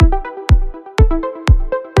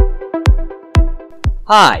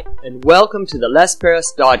Hi, and welcome to the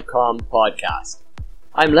LesParis.com podcast.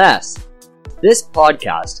 I'm Les. This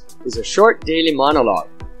podcast is a short daily monologue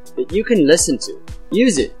that you can listen to.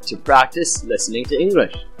 Use it to practice listening to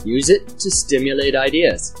English. Use it to stimulate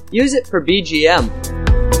ideas. Use it for BGM.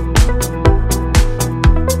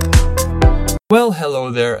 Well,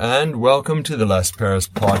 hello there, and welcome to the Les Paris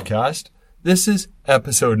podcast. This is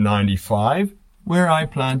episode 95, where I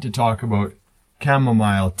plan to talk about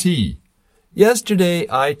chamomile tea. Yesterday,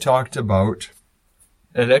 I talked about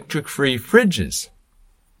electric-free fridges.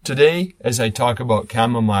 Today, as I talk about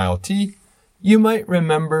chamomile tea, you might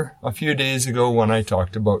remember a few days ago when I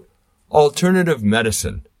talked about alternative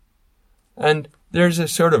medicine. And there's a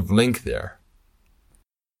sort of link there.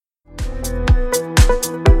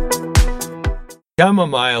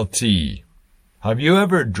 Chamomile tea. Have you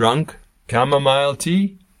ever drunk chamomile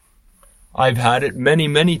tea? I've had it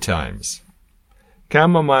many times.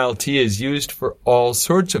 Chamomile tea is used for all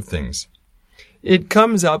sorts of things. It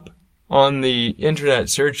comes up on the internet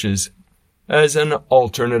searches as an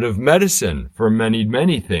alternative medicine for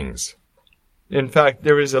many things. In fact,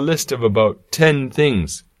 there is a list of about 10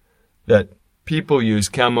 things that people use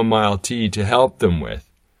chamomile tea to help them with.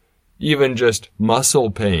 Even just muscle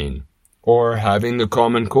pain or having the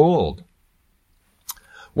common cold.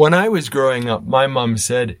 When I was growing up, my mom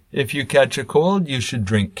said, if you catch a cold, you should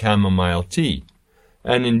drink chamomile tea.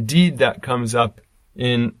 And indeed, that comes up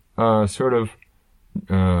in a sort of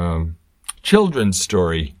children's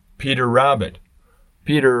story, Peter Rabbit.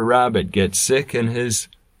 Peter Rabbit gets sick and his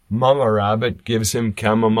mama rabbit gives him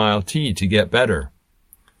chamomile tea to get better.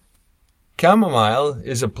 Chamomile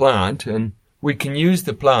is a plant, and we can use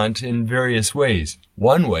the plant in various ways.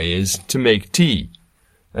 One way is to make tea.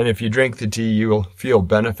 And if you drink the tea, you will feel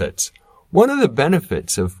benefits. One of the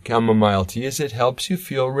benefits of chamomile tea is it helps you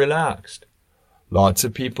feel relaxed. Lots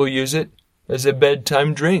of people use it as a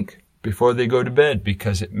bedtime drink before they go to bed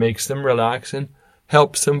because it makes them relax and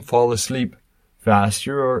helps them fall asleep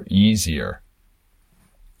faster or easier.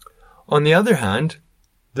 On the other hand,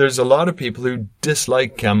 there's a lot of people who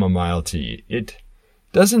dislike chamomile tea. It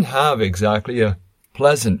doesn't have exactly a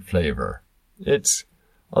pleasant flavor. It's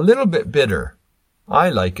a little bit bitter. I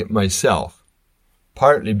like it myself,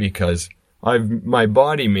 partly because my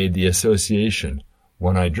body made the association.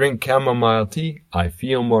 When I drink chamomile tea, I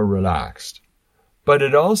feel more relaxed. But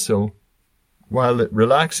it also, while it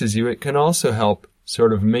relaxes you, it can also help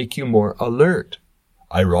sort of make you more alert,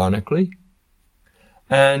 ironically.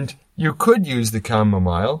 And you could use the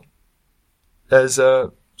chamomile as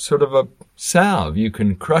a sort of a salve. You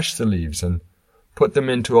can crush the leaves and put them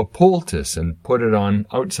into a poultice and put it on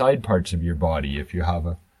outside parts of your body if you have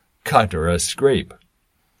a cut or a scrape.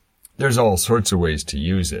 There's all sorts of ways to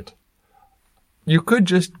use it. You could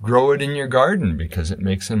just grow it in your garden because it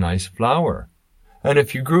makes a nice flower. And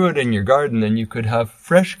if you grew it in your garden, then you could have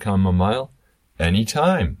fresh chamomile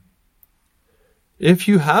anytime. If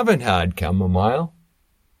you haven't had chamomile,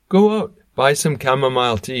 go out, buy some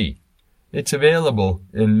chamomile tea. It's available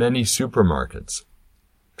in many supermarkets.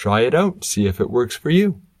 Try it out, see if it works for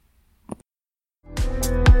you.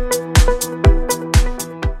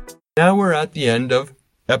 Now we're at the end of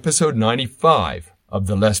episode 95 of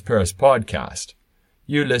the Les Paris podcast.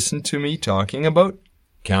 You listened to me talking about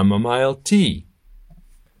chamomile tea.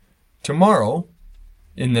 Tomorrow,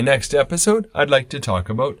 in the next episode, I'd like to talk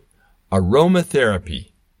about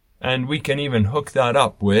aromatherapy. And we can even hook that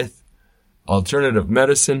up with alternative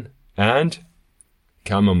medicine and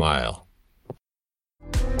chamomile.